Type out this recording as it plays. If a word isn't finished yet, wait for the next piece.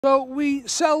So we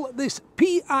sell this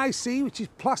PIC, which is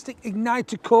plastic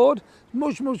igniter cord,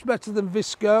 much better than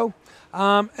Visco,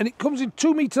 and it comes in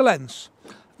 2 metre lengths.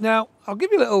 Now I'll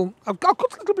give you a little, I'll cut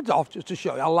a little bit off just to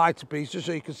show you. I'll light a piece just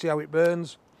so you can see how it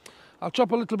burns. I'll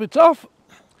chop a little bit off,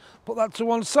 put that to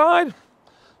one side.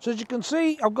 So as you can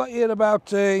see, I've got here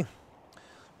about a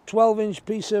 12-inch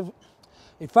piece of,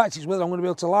 in fact it's whether I'm going to be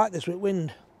able to light this with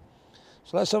wind.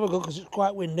 So let's have a go because it's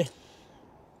quite windy.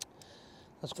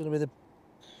 That's going to be the,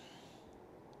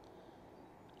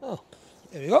 oh,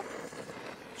 there we go.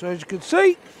 So as you can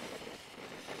see,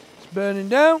 it's burning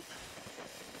down.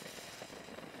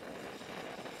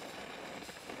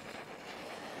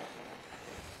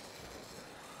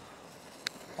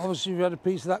 Obviously, if you had a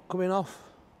piece of that coming off,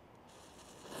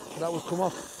 that would come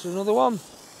off to another one.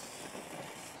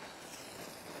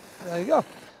 There you go.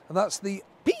 And that's the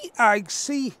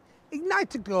PIC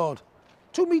igniter cord,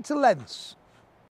 2 metre lengths.